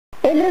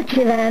E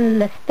Lucevan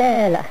Le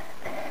Stelle.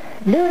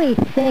 Louis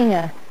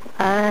Singer,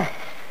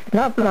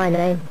 not my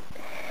name,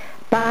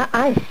 but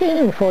I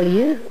sing for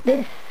you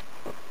this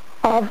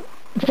of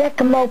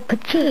Giacomo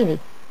Puccini,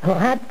 who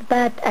had a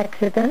bad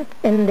accident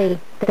in the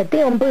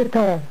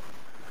Bouton.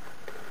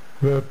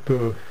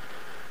 That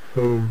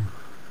so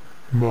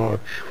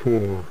much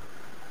for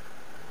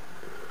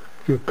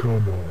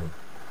Giacomo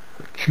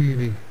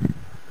Puccini.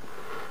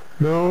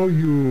 Now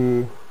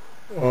you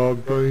are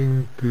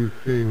going to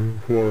sing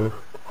for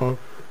us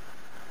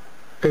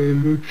E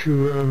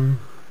Lucevan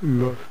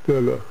Le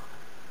Stelle,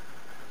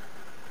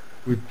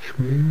 which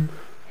means?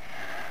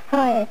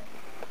 Hi,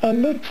 E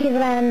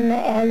Lucevan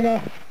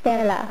Le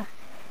Stelle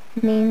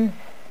means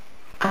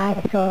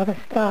I saw the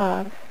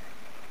stars,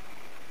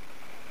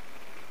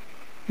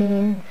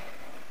 means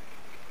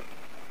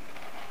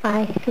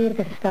I see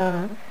the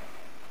stars,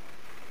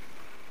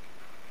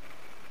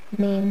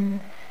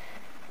 means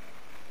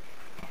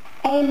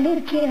E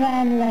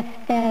Lucevan Le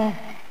Stelle.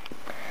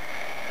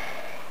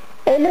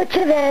 E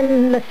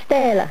Lucevan Le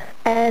Stelle,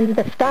 and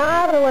the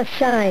star will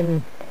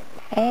shine.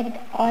 Ed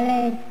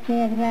ole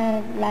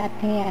la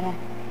Terra.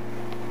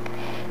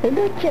 E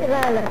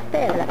Lucevan Le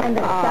Stelle, and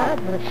the stars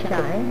will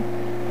shine.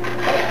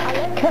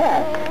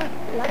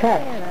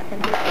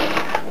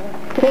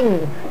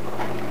 Sing.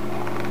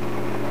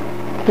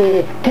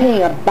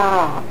 Sing a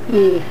bar.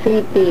 You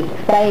see the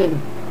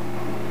fame.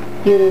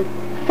 You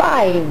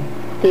find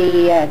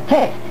the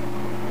test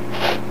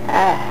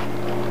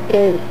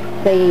is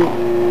the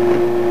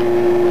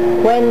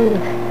when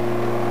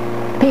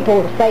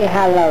people say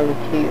hello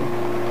to you,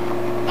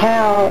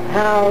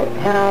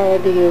 how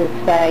do you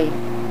say,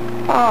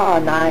 oh,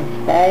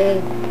 nice day,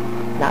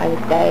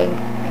 nice day,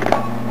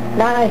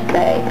 nice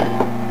day?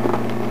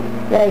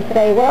 They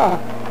say, well,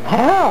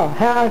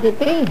 how's it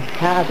been?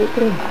 How's it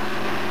been?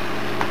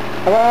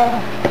 Well,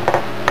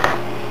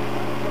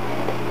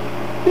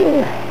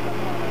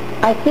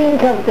 I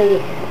think of the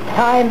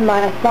time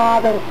my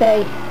father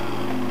said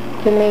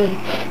to me,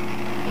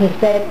 he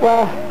said,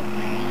 well,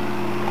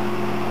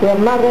 your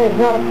mother is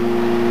not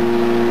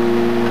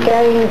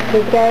going to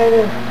go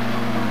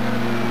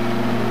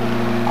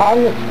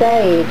on the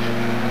stage,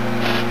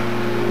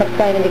 not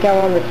going to go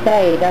on the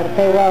stage. I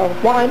say, well,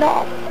 why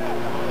not?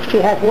 She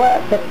has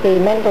worked at the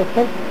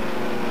Mendelssohn,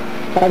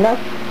 so no.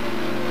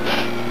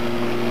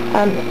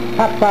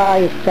 Papa,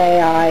 you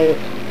say, I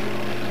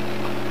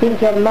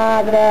think your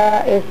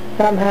mother is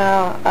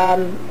somehow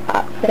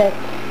upset.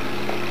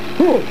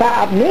 Who,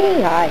 about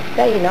me? I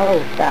say,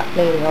 no, about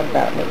me, not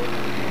about me.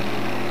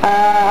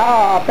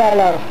 Oh,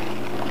 bello.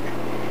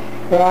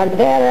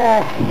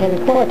 Rondella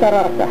in Porta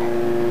Rossa.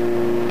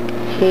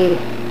 She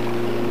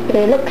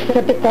looks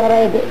a bit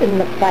red in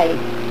the face.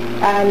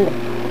 And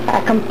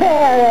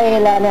compare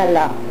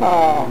Lanella.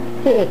 Oh,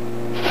 see.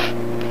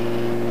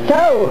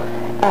 So,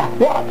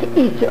 what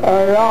is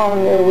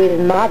wrong with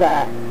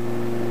mother?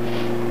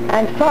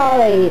 And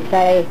father, he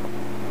say,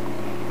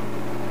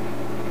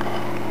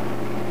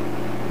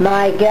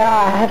 my girl,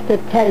 I have to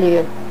tell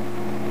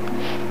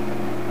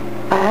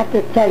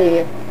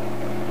you,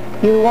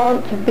 you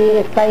want to be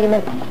a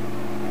famous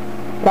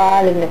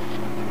violinist.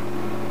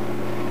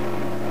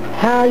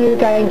 How are you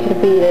going to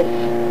be this?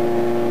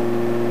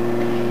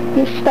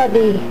 You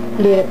study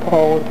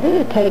Leopold,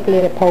 you take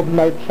Leopold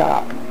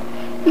Mozart,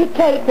 you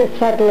take the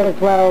Sadler's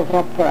Wells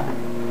Opera.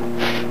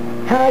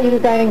 How are you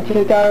going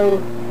to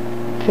go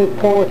to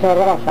Porta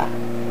Rossa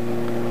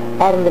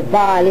on the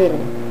violin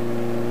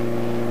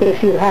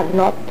if you have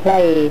not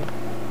played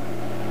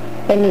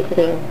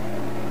anything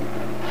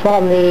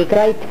from the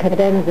great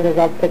cadenzas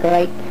of the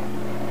great,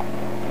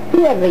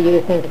 whoever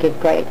you think is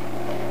great?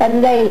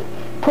 And they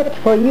put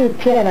for you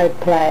piano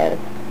players,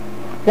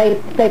 they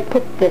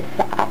put this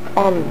up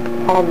on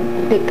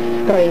the big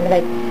screen,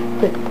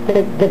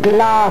 the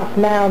glass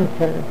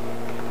mountain,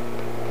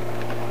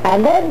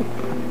 and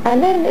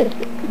then it's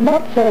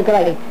not so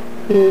great.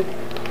 You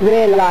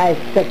realize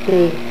that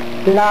the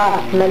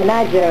last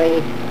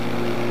menagerie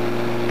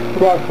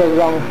was the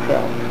wrong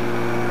film.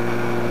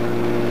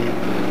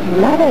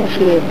 Mother,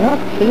 she is not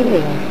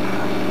feeling.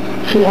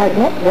 She has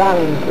not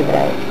rung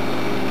today.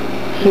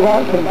 She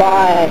wants to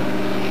buy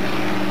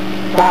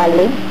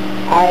violin.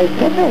 I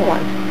give her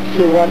one.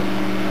 She wants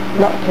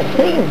not to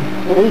sing.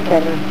 We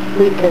can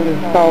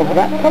solve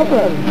that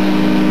problem.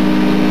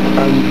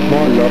 And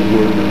my love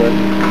will say,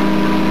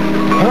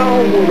 how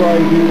would I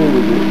deal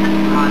with it?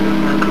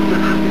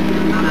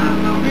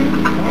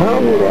 How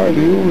would I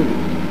deal with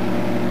it?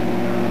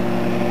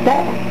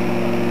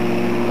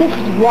 This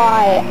is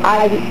why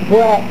I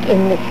work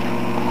in this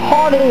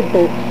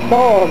horrible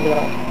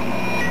formula.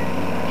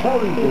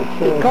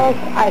 Because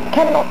I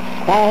cannot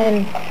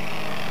stand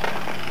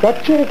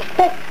what you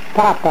expect,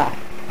 Papa.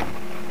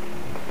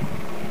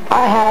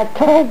 I had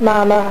told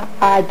Mama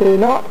I do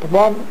not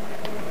want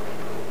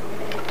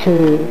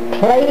to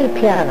play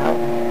piano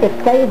if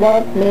they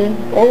want me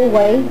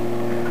always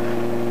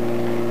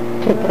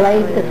to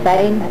play the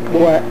same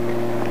work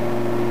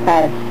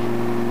as,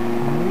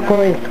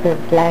 for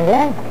instance, Lang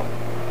Lang.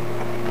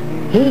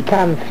 He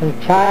comes from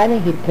China,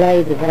 he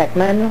played the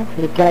Rachmaninoff,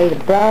 he played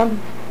the Brahms.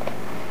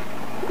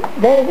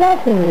 There's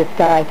nothing this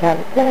guy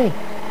can't play.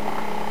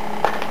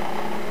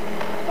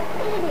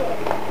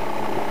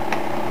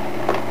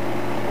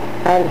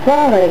 And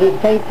father,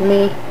 he'd say to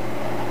me,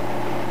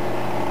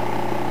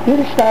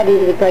 you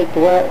study the great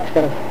works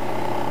of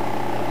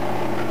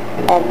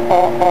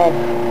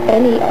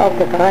any of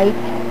the great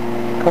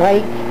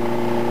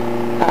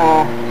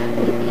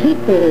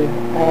Hebrew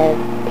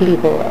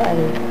people,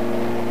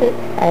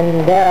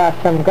 and there are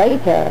some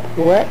greater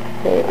works,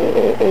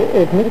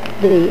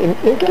 admittedly in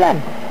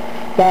Islam,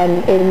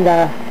 than in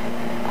the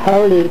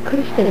holy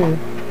Christian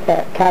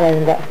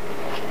calendar,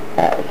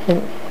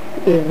 since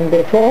even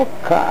before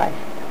Christ.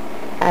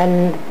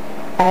 And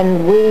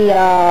we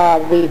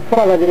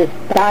follow this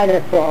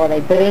dinosaur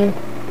they bring,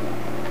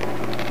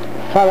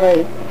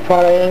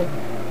 following.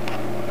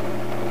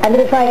 And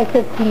if I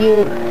said to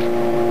you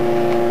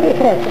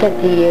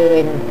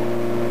in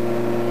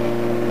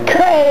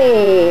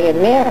Kre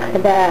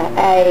merda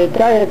ei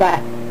dorma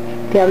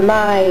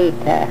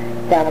gemaita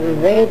dam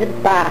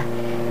vedba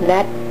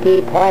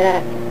nati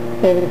poina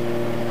in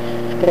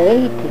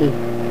scriti,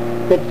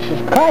 which is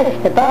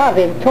Christ above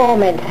in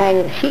torment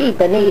hangs, she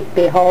beneath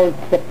beholds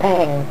the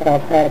pangs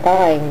of her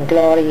dying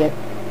glorious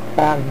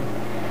Son.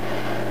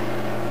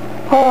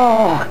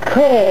 Oh,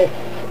 Chris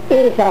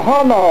is a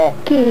homo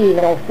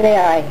kino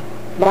frei,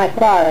 my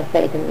father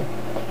said to me.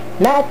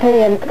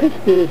 Matrem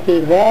Christi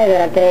si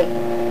videret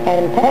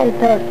and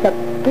tanto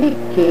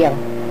supplicio.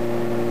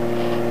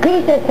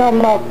 Christus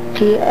homo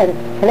and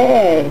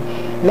frei.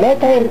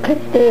 Matrem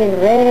Christi is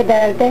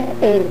videret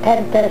and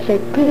tanto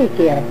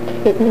supplicio.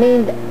 It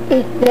means,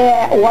 is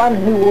there one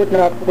who would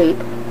not weep,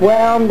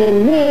 whelmed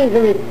in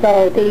misery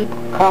so deep,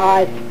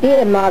 cries,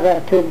 dear mother,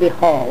 to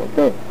behold.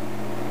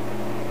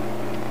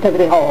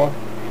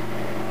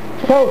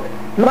 So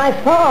my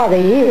father,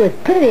 he was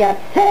pretty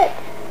upset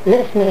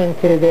listening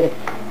to this.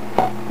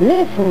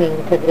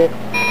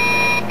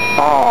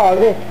 Oh,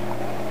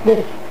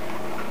 this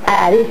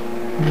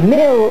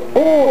mill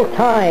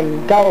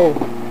all-time gold.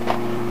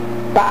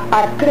 But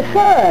I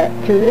prefer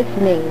to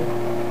listening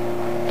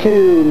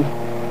to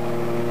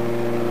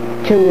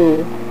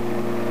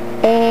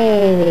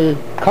any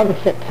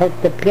concert of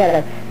the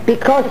piano,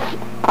 because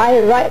I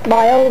write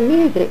my own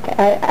music,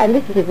 and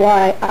this is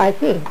why I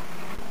sing.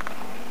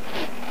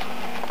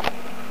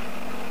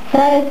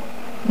 So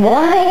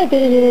why do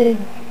you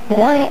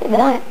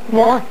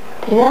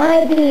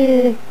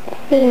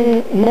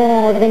sing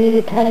more than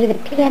you play the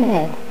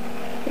piano?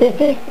 Is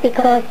this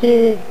because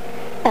you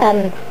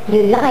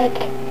like,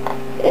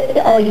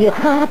 or you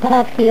harp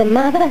after your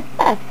mother?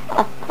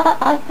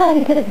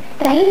 On to the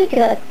stage,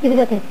 or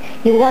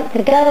you want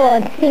to go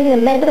and sing the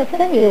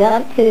medicine, you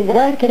want to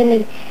work in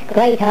the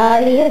great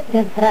arias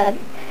of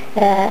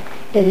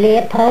the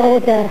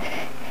Leopold,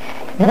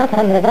 not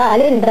on the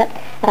violin, but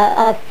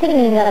of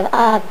singing of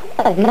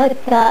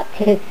Mozart,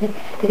 his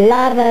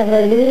love of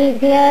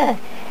Louisa,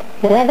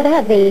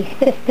 whether the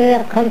sister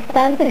of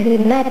Constanza who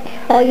met,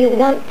 or you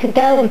want to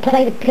go and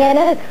play the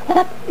piano.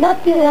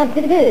 What do you want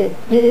to do?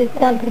 You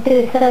want to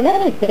do so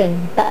many things,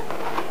 but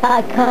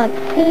I can't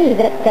see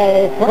that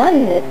there is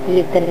one that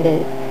you can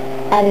do,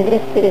 and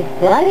this is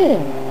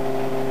worrying.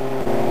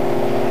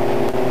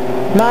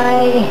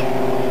 My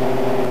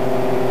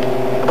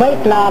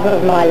great love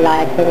of my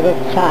life as a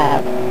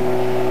child,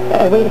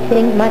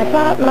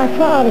 my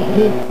father,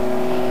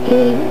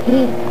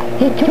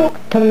 he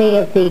talked to me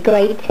of the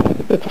great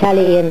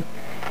Italian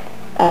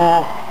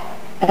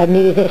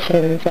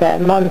musicians,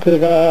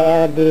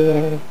 Monteverdi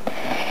and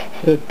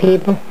the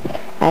people,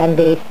 and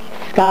the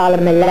Scala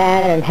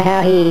Milan, and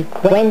how he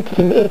went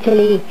in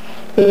Italy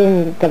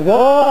in the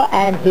war,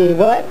 and he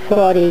worked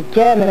for the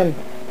Germans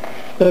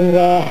in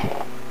their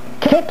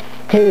trips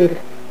to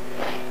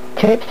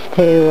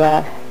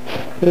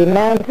the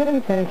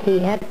mountains, and he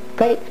had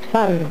great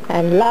fun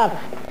and love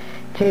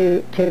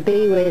to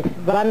be with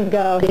one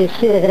girl.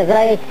 She was a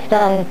very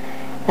strong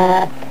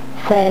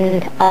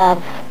friend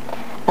of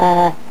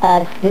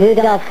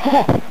Rudolf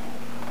Hess,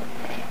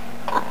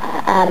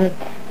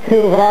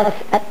 who was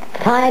at the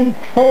time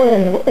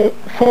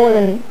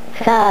fallen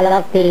child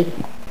of the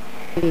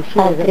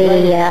strong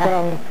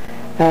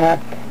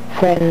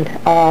friend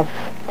of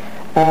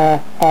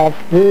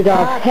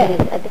Rudolf Hess,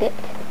 a bit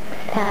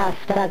power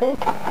struggle,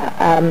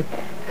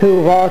 who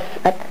was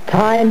at the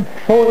time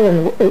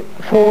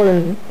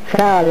fallen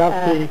child of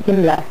the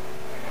Himmler.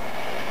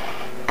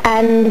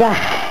 And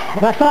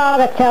my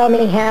father told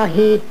me how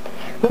he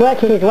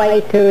worked his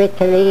way through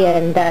Italy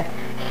and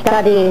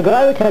study and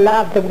grow to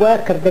love the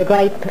work of the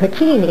great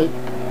Puccini.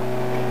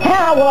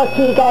 How was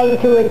he going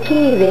to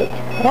achieve it?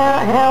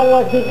 How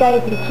was he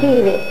going to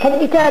achieve it? Can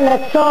you turn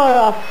that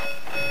saw off?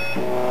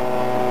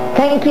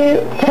 Thank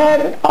you.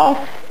 Turn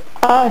off.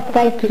 Oh,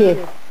 thank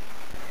you.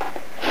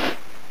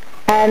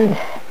 And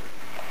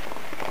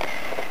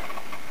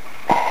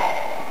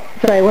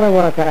sorry, what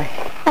was I?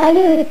 Oh,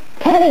 you were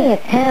telling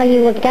us how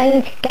you were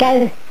going to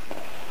go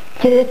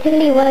to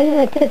Italy, were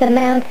you, to the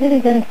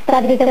mountains and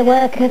study the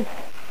work of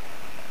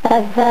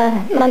of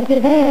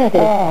Monteverdi.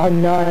 Oh,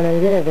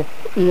 no,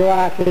 you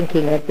are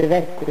thinking of the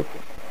Vestas.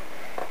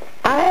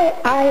 I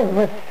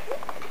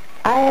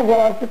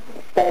was,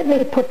 let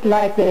me put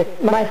like this,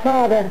 my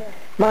father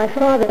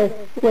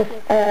was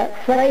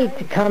afraid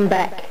to come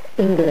back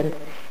England.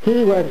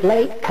 He was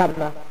late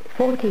comer,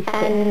 46.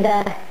 And,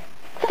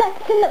 so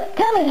look,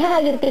 tell me how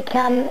you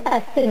become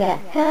a singer.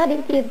 How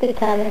did you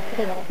become a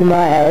singer? It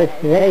was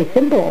very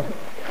simple.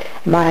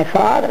 My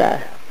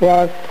father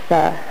was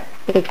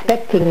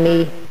expecting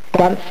me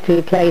once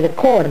to play the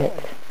cornet,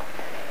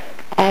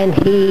 and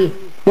he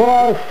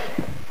was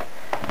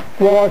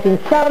in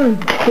some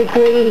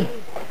degree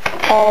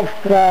of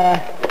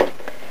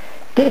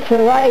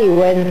disarray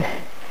when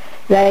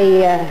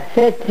they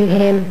said to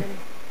him,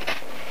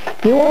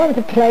 "You want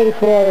to play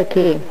for the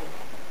king?"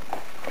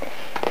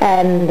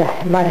 And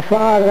my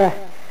father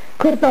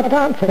could not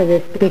answer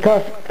this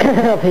because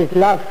of his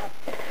love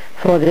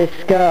for this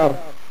girl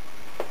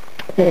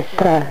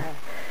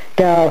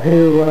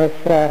who was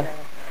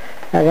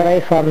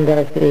very fond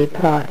of the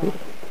party,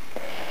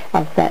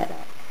 of that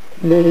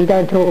we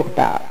don't talk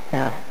about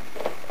now.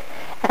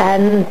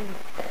 And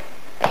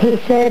he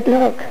said,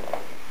 "Look,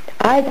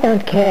 I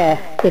don't care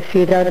if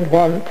you don't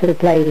want to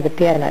play the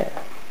piano.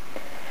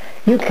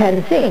 You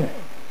can sing."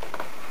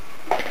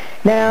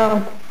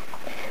 Now,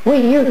 we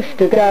used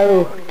to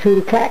go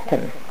to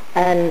Clacton,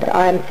 and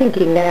I'm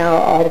thinking now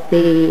of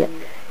the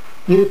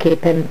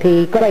UKIP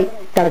MP, great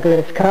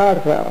Douglas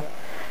Carswell.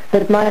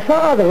 But my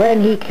father,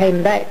 when he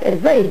came back, is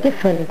very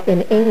different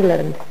in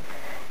England,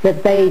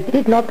 that they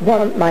did not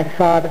want my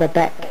father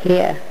back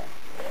here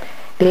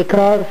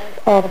because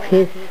of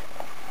his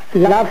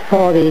love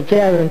for the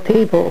German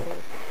people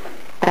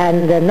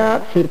and the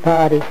Nazi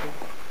party.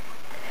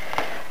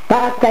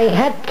 But they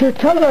had to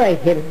tolerate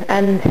him,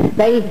 and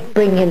they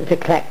bring him to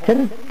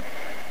Clacton,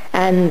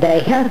 and they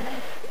have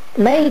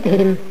made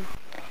him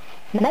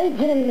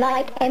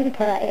like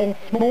emperor in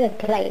small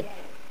place,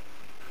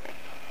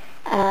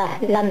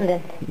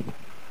 London,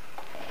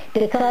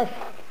 because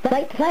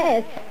great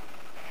players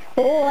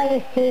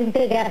always seem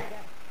bigger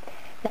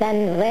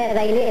than where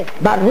they live.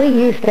 But we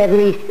used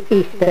every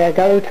Easter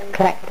go to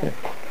Clacton,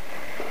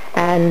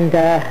 and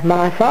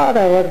my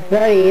father was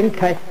very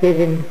interested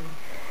in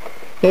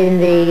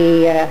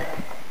the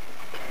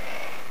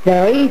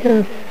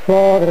reasons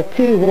for the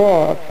two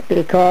wars,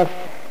 because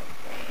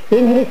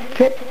in his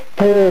trips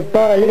to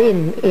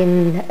Berlin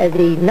in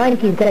the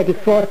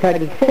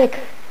 1934-36,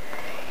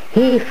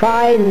 he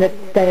finds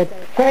that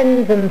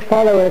friends and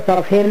followers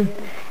of him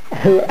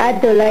who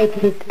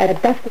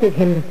adopted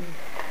him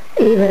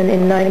even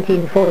in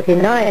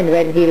 1949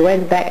 when he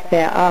went back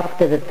there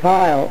after the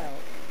trial.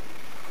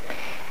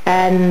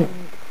 And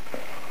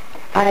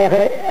I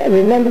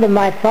remember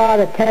my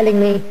father telling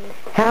me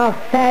how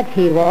sad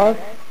he was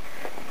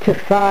to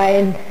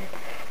find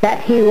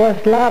that he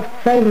was loved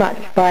so much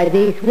by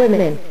these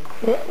women.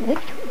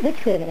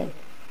 Which women?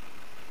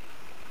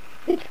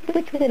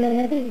 Which women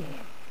are these?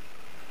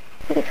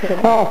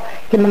 Oh,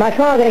 my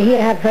father, he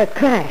had a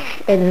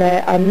crash in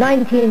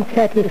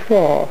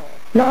 1934.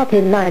 Not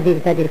in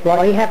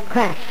 1934, he had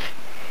crash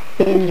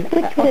in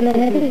which women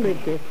are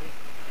these?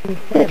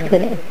 Which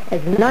women?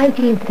 It's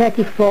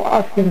 1934,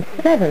 Austin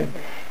 7,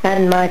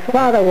 and my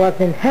father was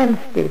in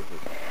Hampstead,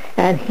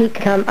 and he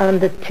come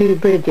under two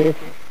bridges,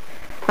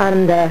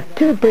 and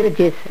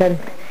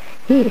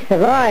he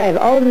survived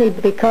only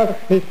because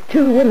these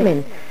two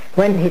women,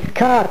 when his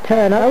car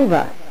turned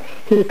over,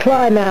 he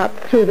climbed out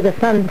through the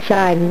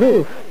sunshine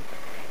roof.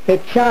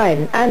 It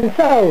shined, and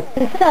so.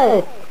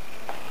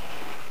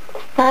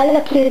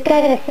 Look, you're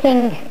going to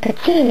sing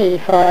Puccini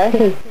for us,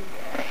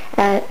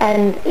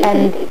 and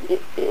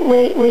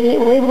we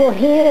will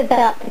hear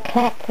about the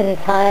Clacton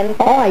time.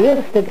 Oh, I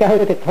used to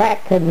go to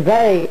Clacton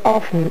very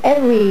often,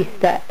 every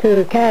Easter, to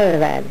the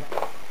caravan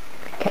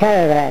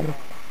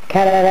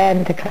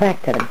to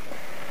Clacton.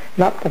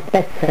 Not the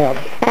best film.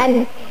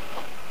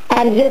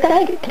 And you're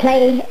going to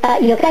play,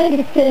 you're going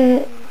to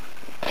sing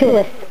to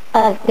us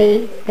of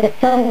the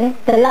song,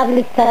 the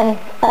lovely song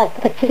of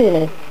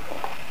Puccini,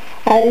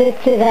 E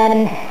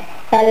Lucevan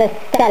Le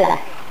Stelle,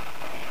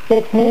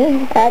 which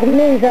means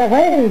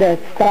when the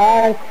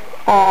stars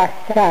are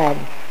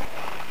shining.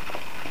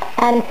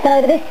 And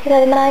so this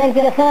reminds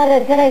your father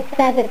very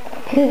sad at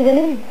two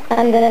women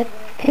under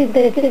two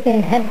bridges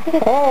in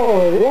Hampstead.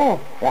 Oh yes,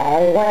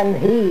 when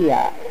he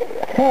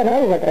turned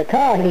over the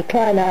car, he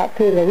climbed out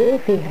through the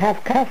roof. He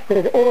had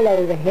custard all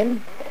over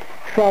him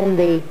from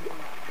the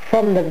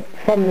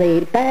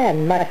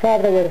band. My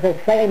father was a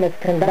famous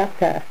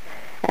conductor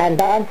and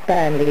dance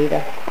band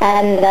leader.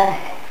 And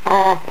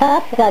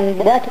apart from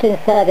working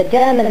for the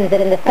Germans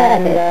in the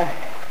service,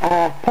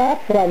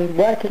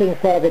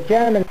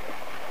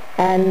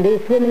 and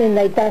these women,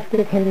 they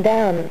dusted him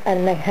down,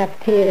 and they have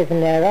tears in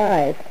their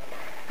eyes,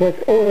 was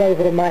all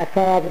over my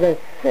father's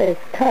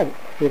coats,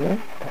 you know,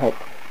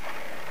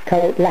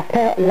 coat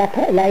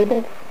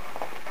labels.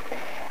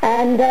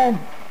 And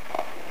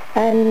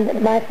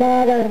my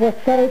father was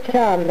so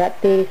charmed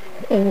at these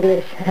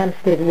English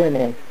Hampstead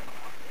women.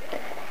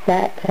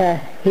 that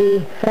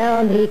he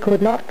found he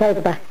could not go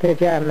back to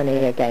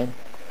Germany again.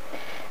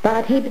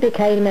 But he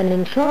became an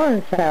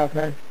insurance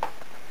salesman,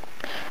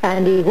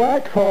 and he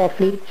worked for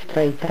Fleet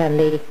Street and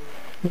the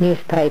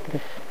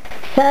newspapers.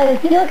 So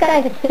you're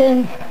going to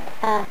sing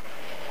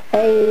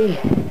A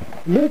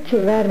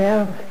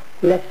Lucevan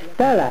Le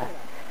Stelle,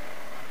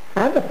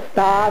 and the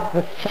stars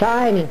were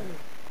shining,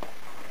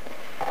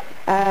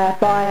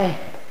 by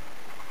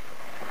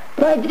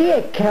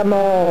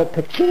Giacomo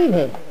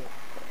Puccini.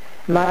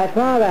 My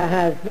father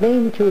has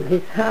been to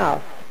his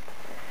house.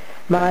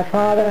 My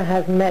father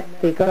has met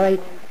the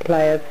great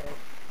players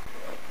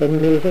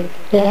in music.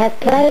 He has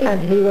played,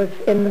 And he was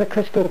in the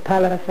Crystal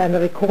Palace and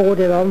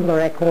recorded on the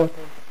record.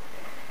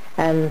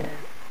 And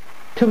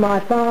to my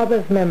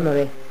father's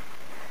memory,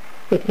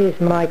 it is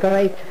my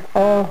great,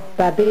 oh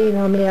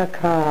babino mio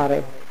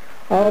caro,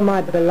 oh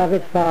my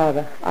beloved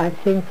father, I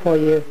sing for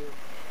you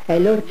E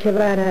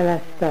Lucevan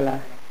Le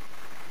Stelle,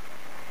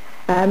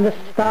 and the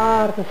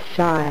stars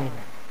shine.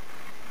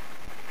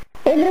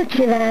 E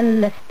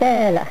Lucevan Le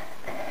Stelle.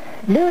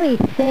 Louis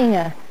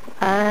Singer,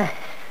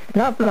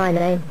 not my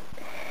name,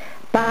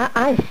 but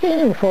I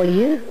sing for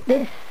you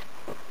this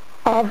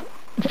of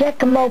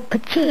Giacomo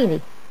Puccini,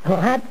 who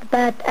had a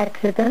bad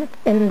accident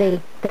in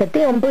the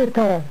Dion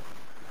Bouton.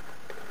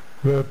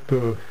 That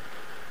does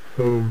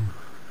so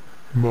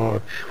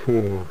much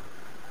for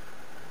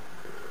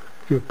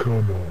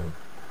Giacomo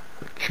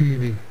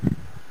Puccini.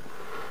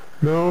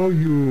 Now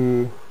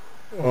you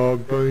are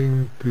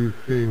going to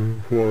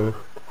sing for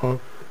us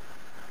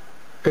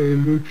E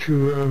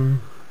Lucevan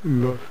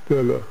Le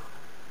Stelle,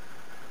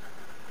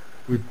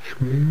 which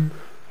means?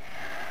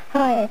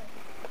 Hi,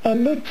 E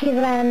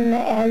Lucevan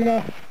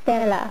Le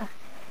Stelle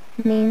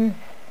means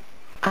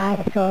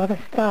I saw the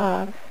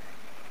stars,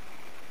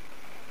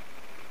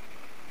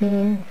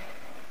 means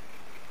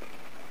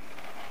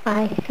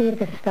I see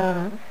the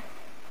stars,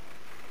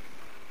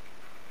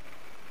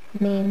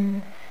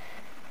 means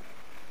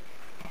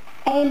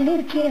E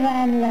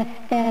Lucevan Le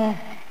Stelle.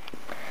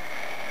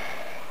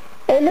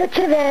 E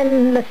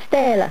Lucevan Le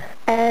Stelle,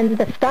 and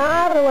the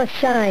star was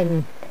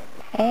shine.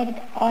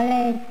 Ed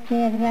ole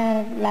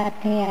la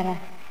terra.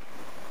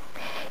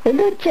 E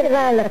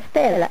Lucevan Le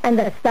Stelle, and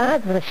the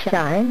stars were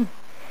shine.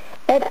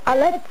 Ed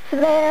ole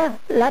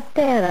la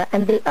terra,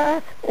 and the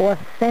earth was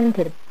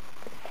scented.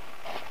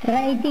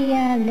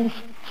 Stradia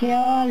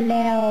lustio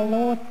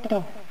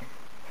leoloto.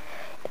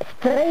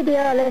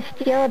 Stradia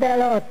lustio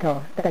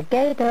dell'otto, the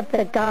gate of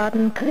the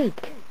garden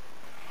creek.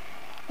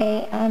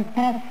 E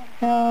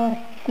antasso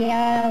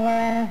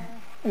siava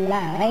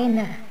la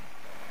reina.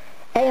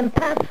 E in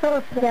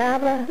passo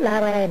siava la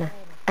reina,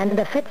 and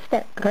the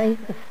footstep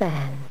grazed the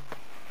sand.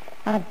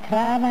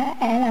 Entrava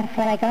ella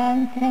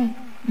fragante,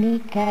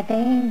 mi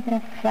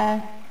cadente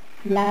fra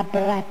la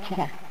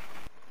braccia.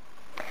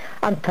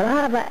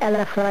 Entrava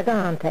ella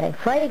fragante,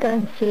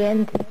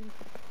 fragranciente,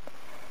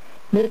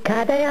 mi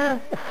cadea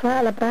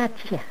fra la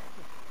braccia,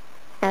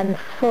 and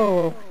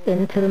fall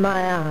into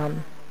my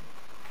arm.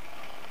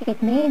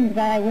 It means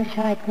I wish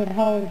I could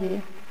hold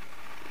you.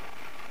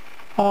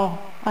 Oh,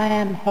 I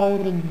am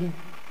holding you,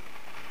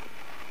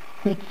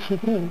 which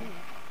it is,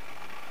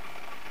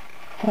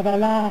 for the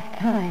last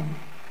time.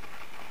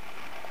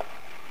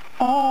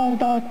 Oh,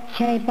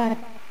 dolce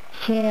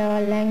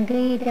bacio,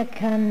 languida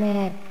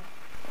carezza.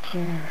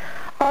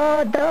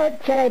 Oh,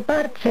 dolce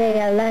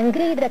bacio,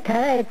 languida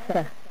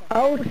carezza.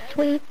 Oh,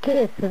 sweet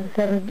kisses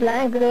and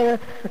languorous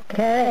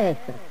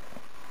caresses.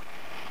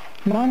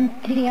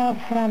 Montrio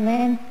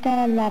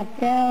framenta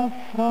l'ardeo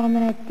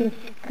forme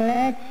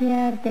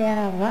discretia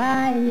de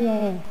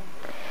valle.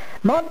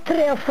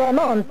 Montrio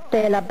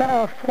framonte la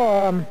belle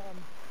form.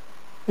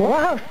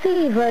 While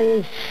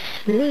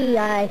feverishly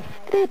I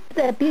strip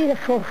the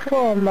beautiful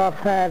form of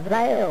her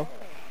veil.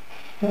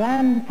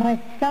 Svan per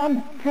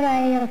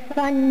sempre il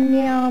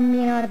sogno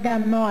mio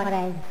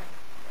d'amore.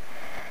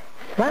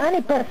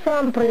 Svani per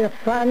sempre il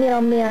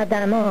sogno mio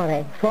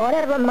d'amore.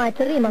 Forever my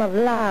dream of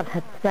love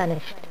has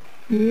vanished.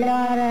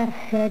 L'ora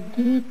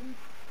fuggita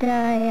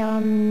è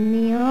un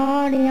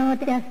mio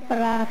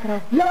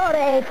desperato.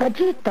 L'ora è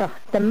fuggito,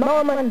 the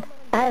moment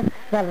has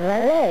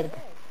fled.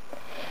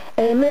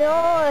 E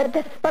mio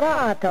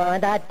desperato,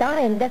 and I die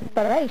in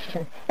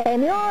desperation. E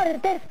mio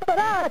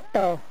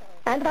desperato,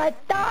 and I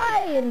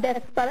die in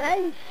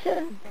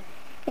desperation.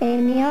 E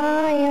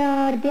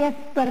mio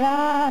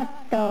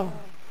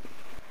desperato.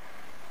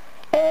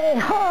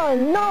 E ho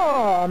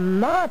no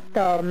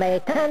amato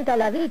me tanto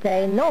la vita,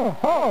 e no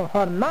ho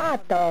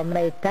amato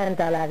me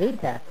tanto la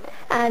vita,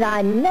 and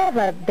I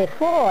never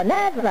before,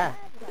 never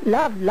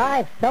loved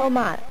life so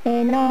much.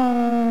 E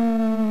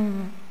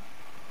no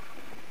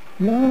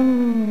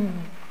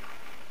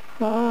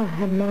ho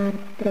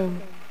amato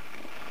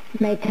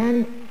me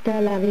tanto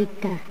la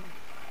vita,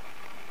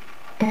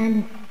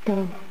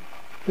 tanto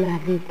la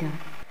vita,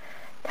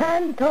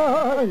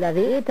 tanto la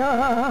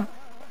vita,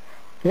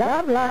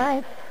 love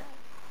life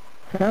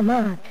so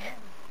much.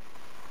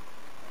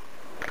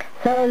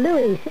 So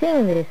Louis,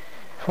 sing this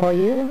for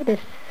you, this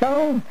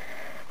song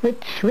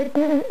which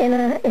written in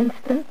an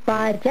instant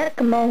by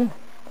Giacomo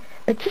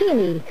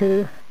Puccini,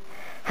 who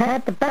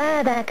had a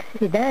bad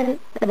accident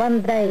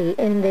one day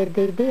in the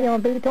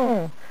Dion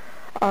Bouton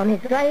on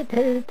his way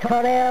to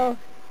Torre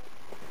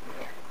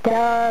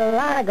del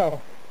Lago.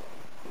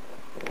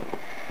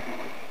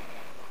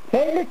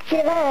 E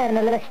Lucevan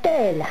Le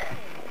Stelle.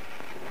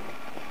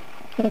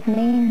 It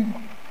means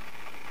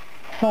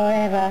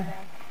forever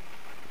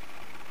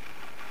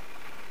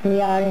we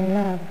are in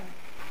love.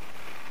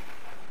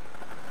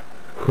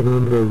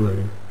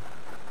 Conway.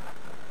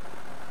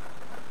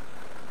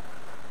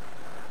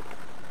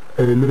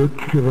 E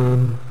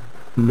Lucevan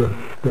Le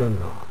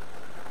Stelle.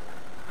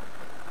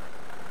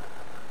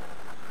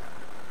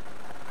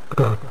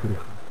 Grazie.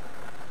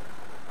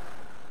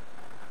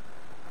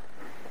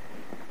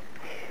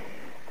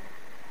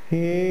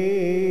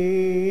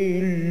 E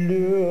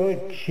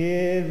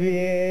Lucevan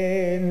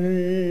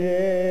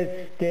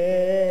Le Stelle.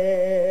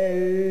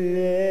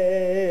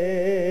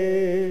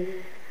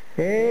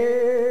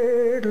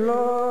 E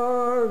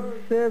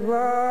Lucevan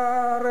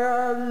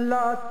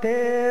la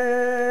Terra.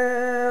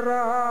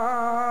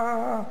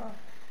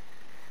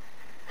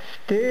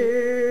 Stereo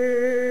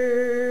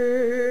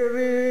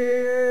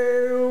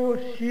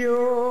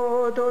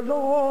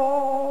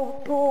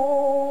dolotto.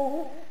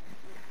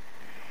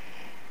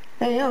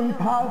 E un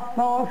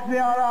passo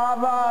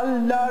fiorava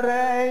la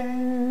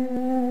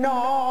renna,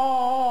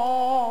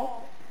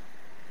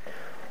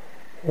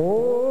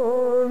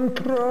 un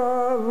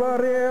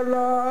travarella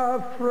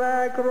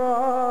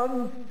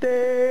fragrante,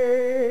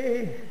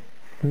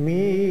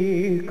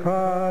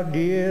 mica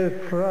dir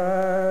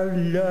fra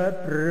le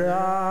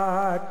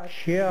braccia,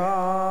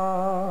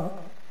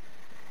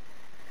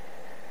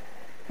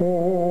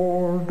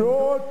 un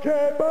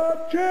dolce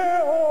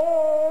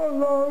bacio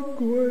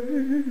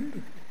languido.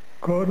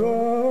 Coraggio,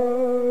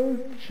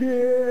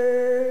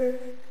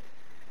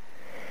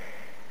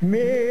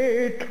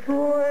 mentre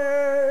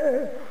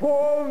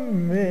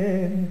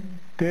fomente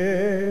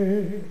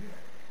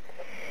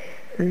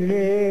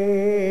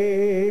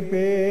le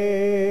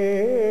belle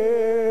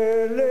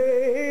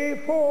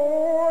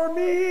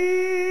forme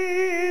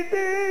di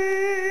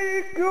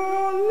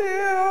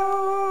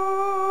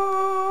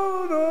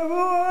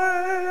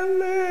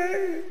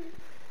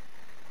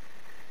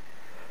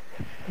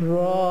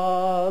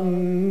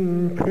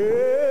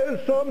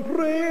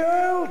sempre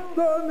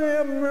elsa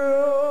nel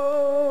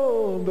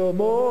mondo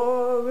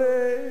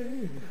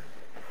muove,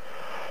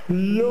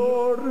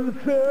 l'orfeguitar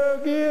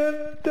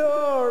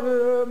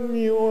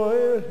mio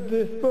es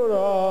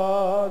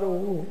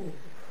desperado,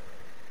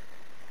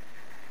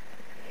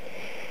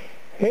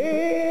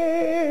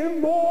 e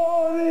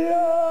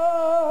moria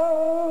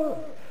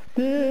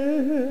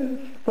desperado,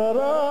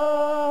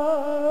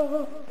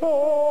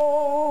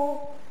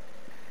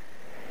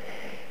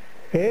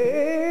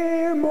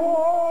 e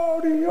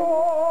moria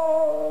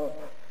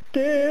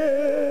desperado,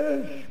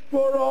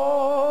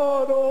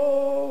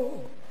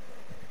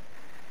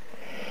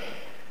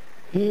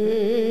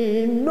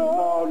 e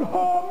non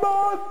ha mai